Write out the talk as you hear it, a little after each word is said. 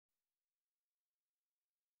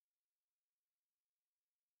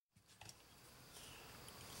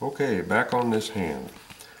Okay, back on this hand.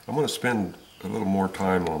 I'm going to spend a little more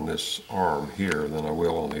time on this arm here than I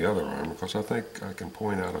will on the other arm because I think I can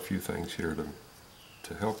point out a few things here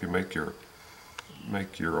to help you make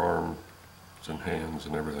your arms and hands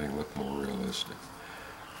and everything look more realistic.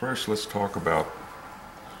 First, let's talk about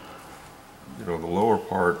the lower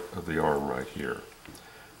part of the arm right here,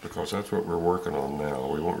 because that's what we're working on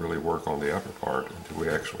now. We won't really work on the upper part until we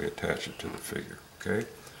actually attach it to the figure, okay?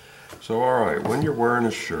 So alright, when you're wearing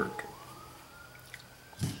a shirt,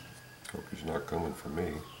 hope he's not coming for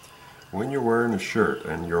me. When you're wearing a shirt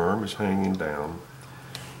and your arm is hanging down,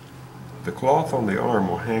 the cloth on the arm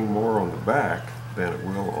will hang more on the back than it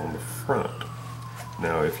will on the front.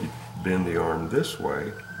 Now if you bend the arm this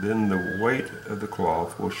way, then the weight of the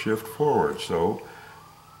cloth will shift forward, so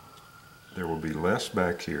there will be less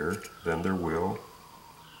back here than there will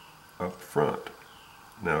up front.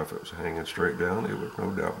 Now if it was hanging straight down, it would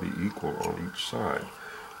no doubt be equal on each side.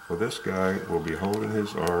 Well, this guy will be holding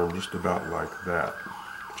his arm just about like that.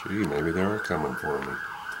 Gee, maybe they are coming for me.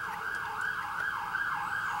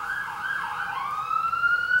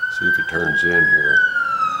 See if he turns in here.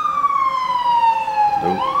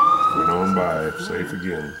 Nope, went on by, safe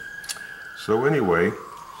again. So anyway,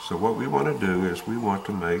 so what we want to do is we want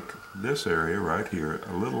to make this area right here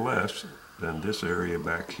a little less than this area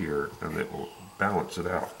back here, and it will balance it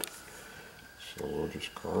out. So we'll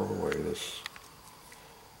just carve away this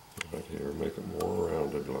right here, make it more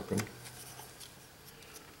rounded looking. Get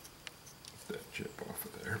that chip off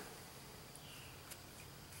of there.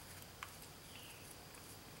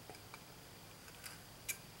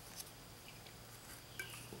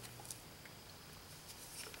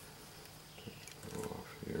 Take that off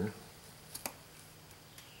here.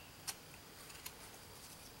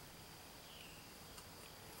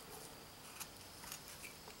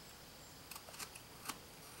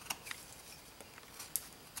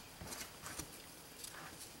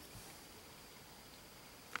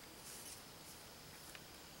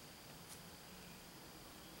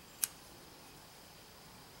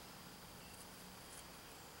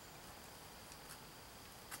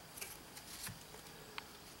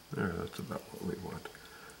 There, that's about what we want.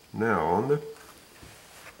 Now on the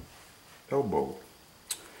elbow,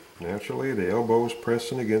 naturally the elbow is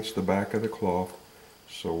pressing against the back of the cloth,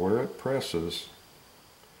 so where it presses,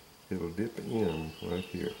 it'll dip in right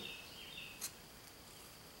here.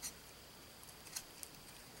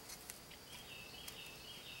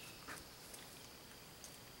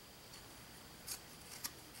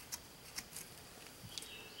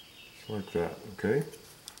 Just like that, okay?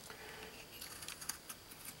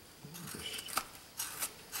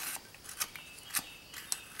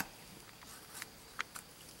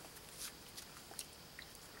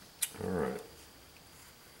 Alright.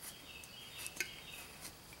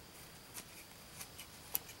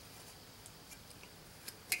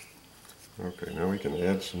 Okay, now we can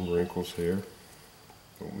add some wrinkles here.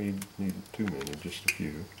 Don't need too many, just a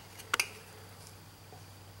few.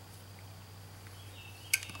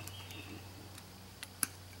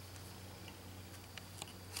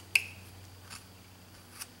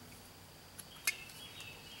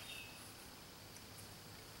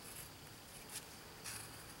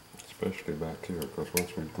 Especially back here, because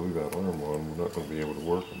once we glue that arm on, we're not going to be able to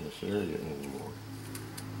work in this area anymore.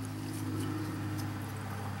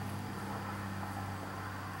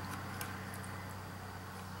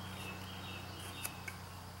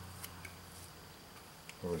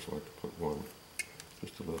 I always like to put one,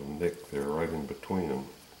 just a little nick there right in between them.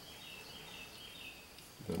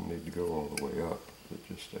 Doesn't need to go all the way up, it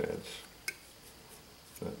just adds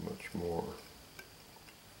that much more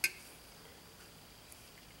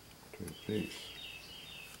to the piece.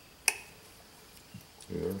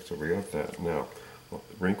 There, so we got that. Now,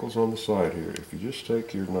 wrinkles on the side here, if you just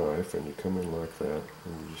take your knife and you come in like that,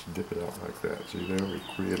 and you just dip it out like that. See there, we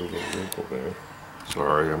create a little wrinkle there.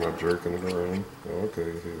 Sorry, I'm not jerking it around.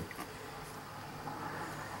 Okay, here.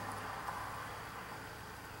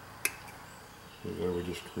 See there, we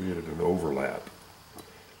just created an overlap.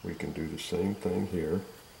 We can do the same thing here.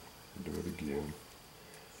 Do it again.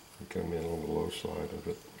 We come in on the low side of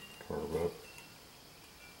it, carve up.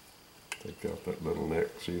 Take out that little neck.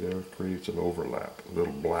 See there, it creates an overlap, a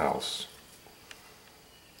little blouse,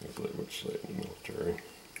 as they would say in the military.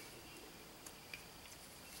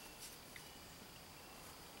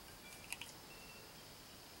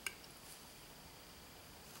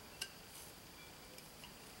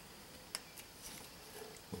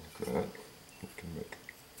 Like that. We can make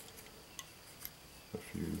a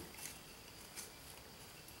few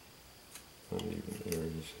uneven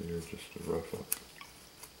areas here just to rough up.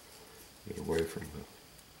 Get away from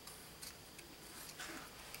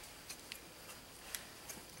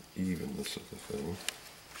evenness of the thing.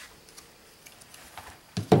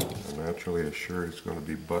 And naturally a shirt is going to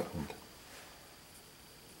be buttoned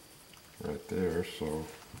right there, so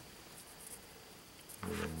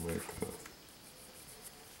we're going to make the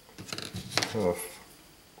cuff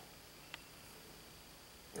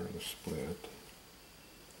or the split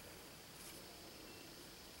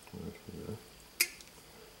right here.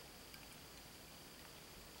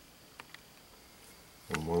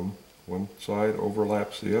 And one side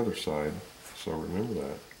overlaps the other side, so remember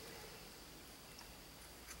that.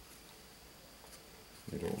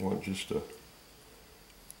 You don't want just a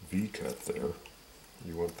V cut there.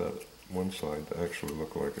 You want that one side to actually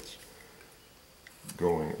look like it's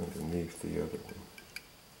going underneath the other one.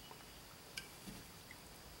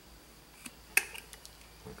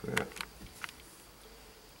 Like that.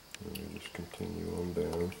 And you just continue on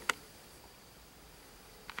down.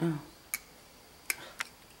 Oh.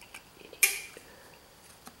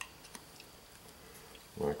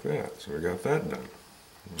 Like that. So we got that done.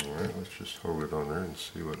 Alright, let's just hold it on there and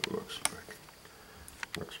see what it looks like.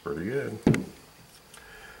 Looks pretty good.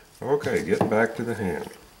 Okay, getting back to the hand.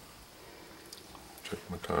 Check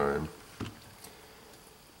my time.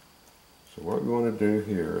 So what we want to do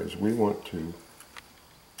here is we want to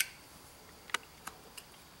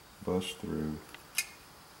bust through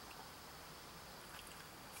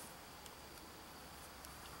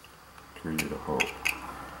create a hole.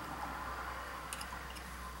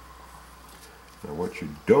 Now what you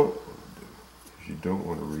don't want to do is you don't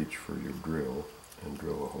want to reach for your drill and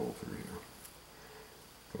drill a hole through here.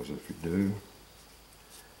 Because if you do,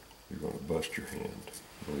 you're going to bust your hand.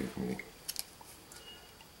 Believe me.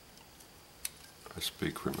 I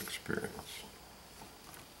speak from experience.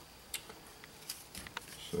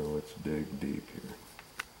 So let's dig deep here.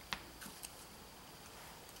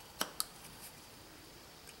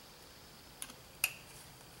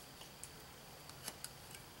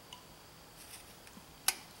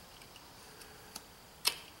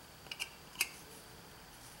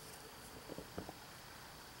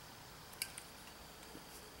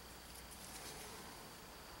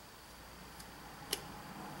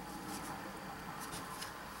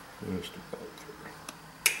 Just about there.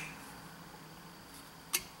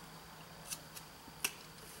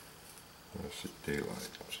 I see daylight,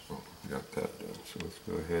 so we got that done. So let's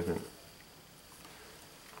go ahead and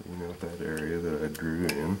clean out that area that I drew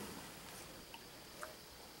in.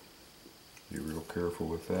 Be real careful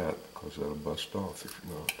with that because that'll bust off if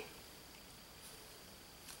you're not.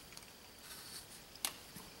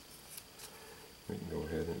 We can go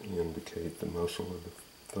ahead and indicate the muscle of the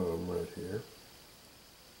thumb right here.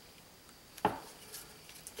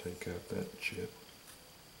 Take out that chip.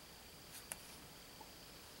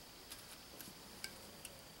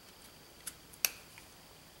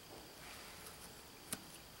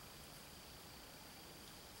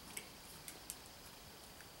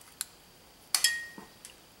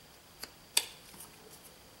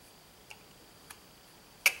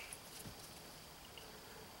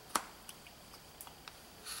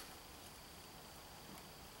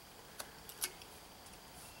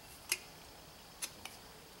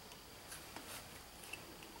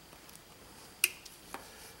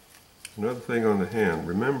 Another thing on the hand,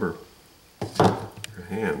 remember your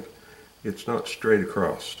hand, it's not straight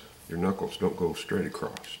across. Your knuckles don't go straight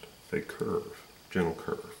across. They curve, gentle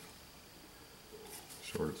curve.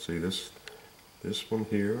 Sort of see this one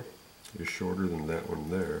here is shorter than that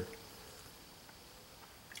one there.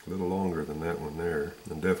 A little longer than that one there,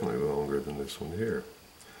 and definitely longer than this one here.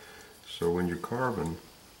 So when you're carving,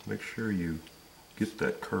 make sure you get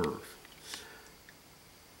that curve.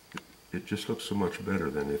 It just looks so much better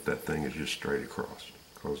than if that thing is just straight across,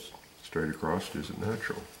 because straight across isn't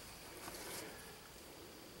natural.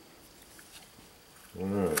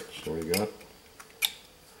 Alright, so we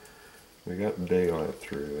got daylight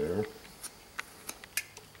through there.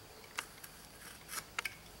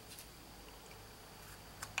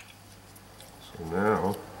 So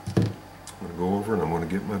now I'm going to go over and I'm going to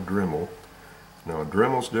get my Dremel. Now a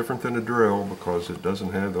Dremel's different than a drill because it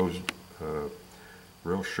doesn't have those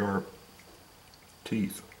real sharp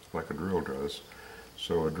teeth like a drill does.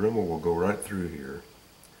 So a Dremel will go right through here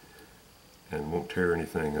and won't tear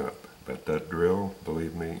anything up. But that drill,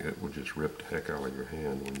 believe me, it will just rip the heck out of your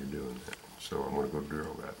hand when you're doing that. So I'm going to go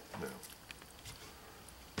drill that now.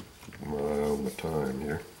 Keep my eye on the time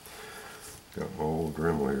here. Got my old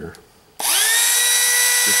Dremel here.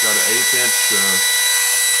 Just got an 1/8 inch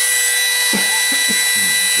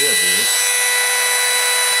bit here.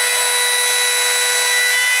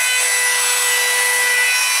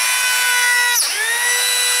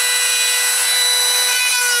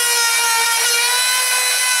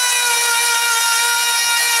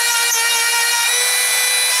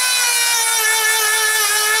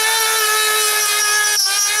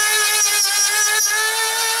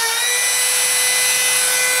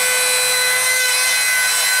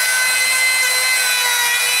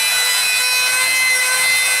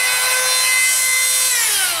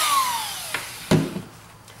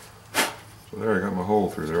 So there, I got my hole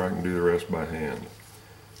through there. I can do the rest by hand.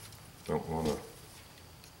 Don't want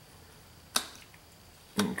to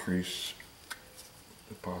increase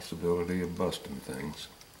the possibility of busting things.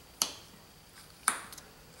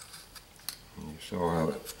 And you saw how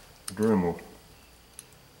that Dremel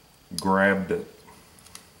grabbed that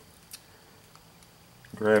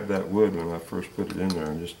wood when I first put it in there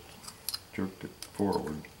and just jerked it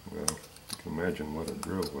forward. Well, you can imagine what a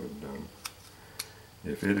drill would have done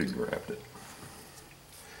if it had grabbed it.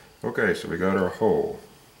 Okay, so we got our hole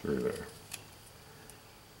through there.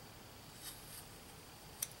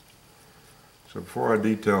 So before I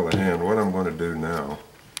detail the hand, what I'm going to do now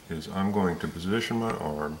is I'm going to position my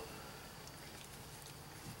arm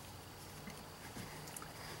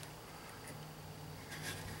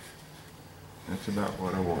That's about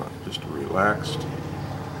what I want. Just a relaxed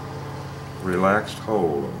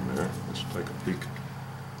hold on there. Let's take a peek.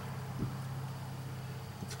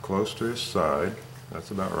 It's close to his side. That's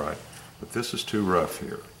about right. But this is too rough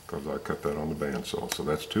here because I cut that on the bandsaw. So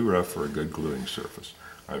that's too rough for a good gluing surface.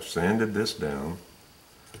 I've sanded this down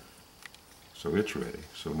so it's ready.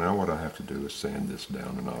 So now what I have to do is sand this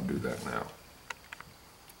down, and I'll do that now.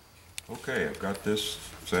 Okay, I've got this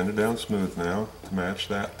sanded down smooth now to match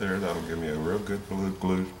that there. That'll give me a real good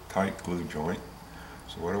tight glue joint.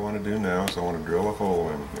 So what I want to do now is I want to drill a hole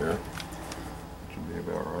in here. It should be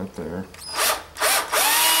about right there.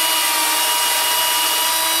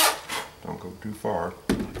 Don't go too far.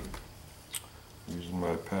 Using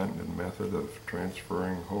my patented method of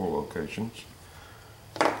transferring hole locations.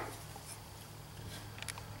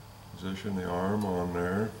 Position the arm on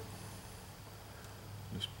there.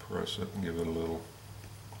 Just press it and give it a little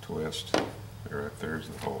twist. There, right there's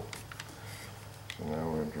the hole. So now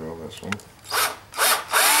I'm going to drill this one.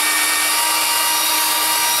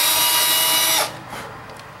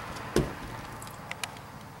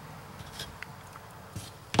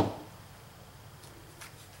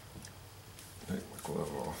 Take my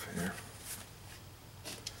glove off here.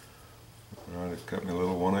 Alright, it cut me a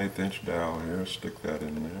little 1/8 inch dowel here. Stick that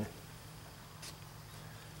in there.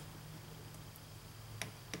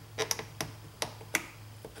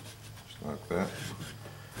 Like that.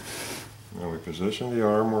 Now we position the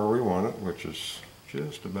arm where we want it, which is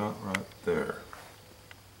just about right there.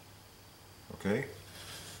 Okay?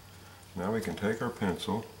 Now we can take our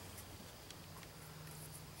pencil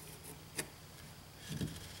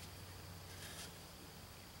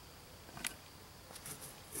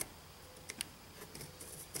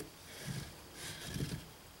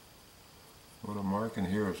what I'm marking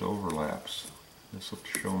here is overlaps. This will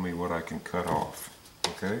show me what I can cut off.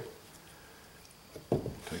 Okay?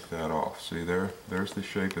 Take that off. See there? There's the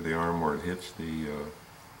shape of the arm where it hits the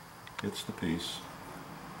piece.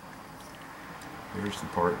 Here's the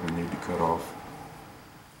part we need to cut off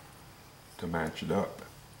to match it up.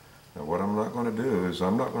 Now what I'm not going to do is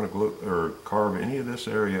I'm not going to glue or carve any of this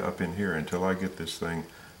area up in here until I get this thing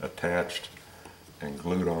attached and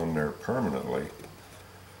glued on there permanently,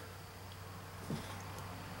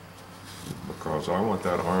 because I want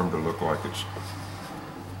that arm to look like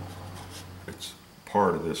it's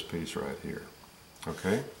part of this piece right here.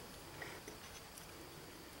 Okay?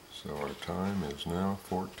 So our time is now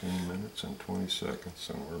 14 minutes and 20 seconds,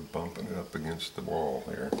 and we're bumping it up against the wall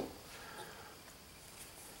here.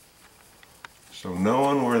 So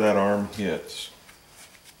knowing where that arm hits,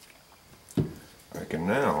 I can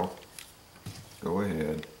now go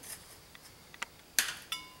ahead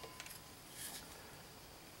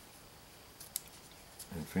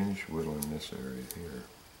and finish whittling this area here.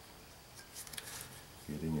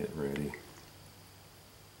 Getting it ready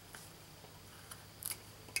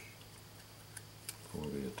for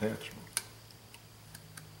the attachment.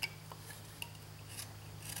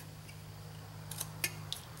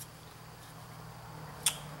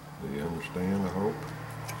 Do you understand, I hope?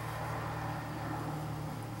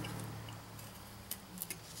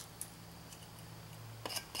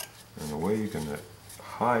 And the way you can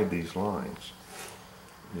hide these lines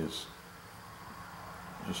is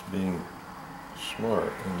just being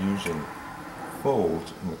smart and using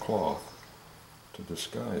folds in the cloth to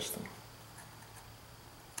disguise them.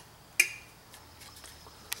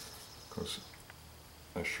 Because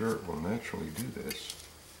a shirt will naturally do this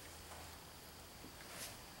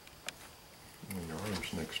when your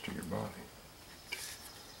arm's next to your body.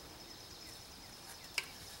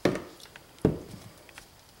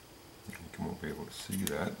 You won't be able to see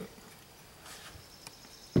that, but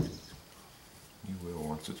you will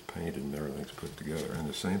once it's painted and everything's put together. And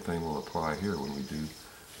the same thing will apply here when we do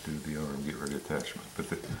the arm get ready attachment.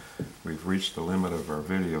 But we've reached the limit of our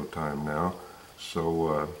video time now,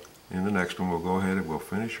 so in the next one we'll go ahead and we'll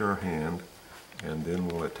finish our hand and then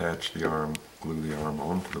we'll attach the arm, glue the arm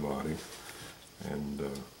onto the body, and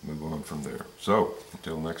move on from there. So,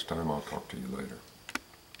 until next time, I'll talk to you later.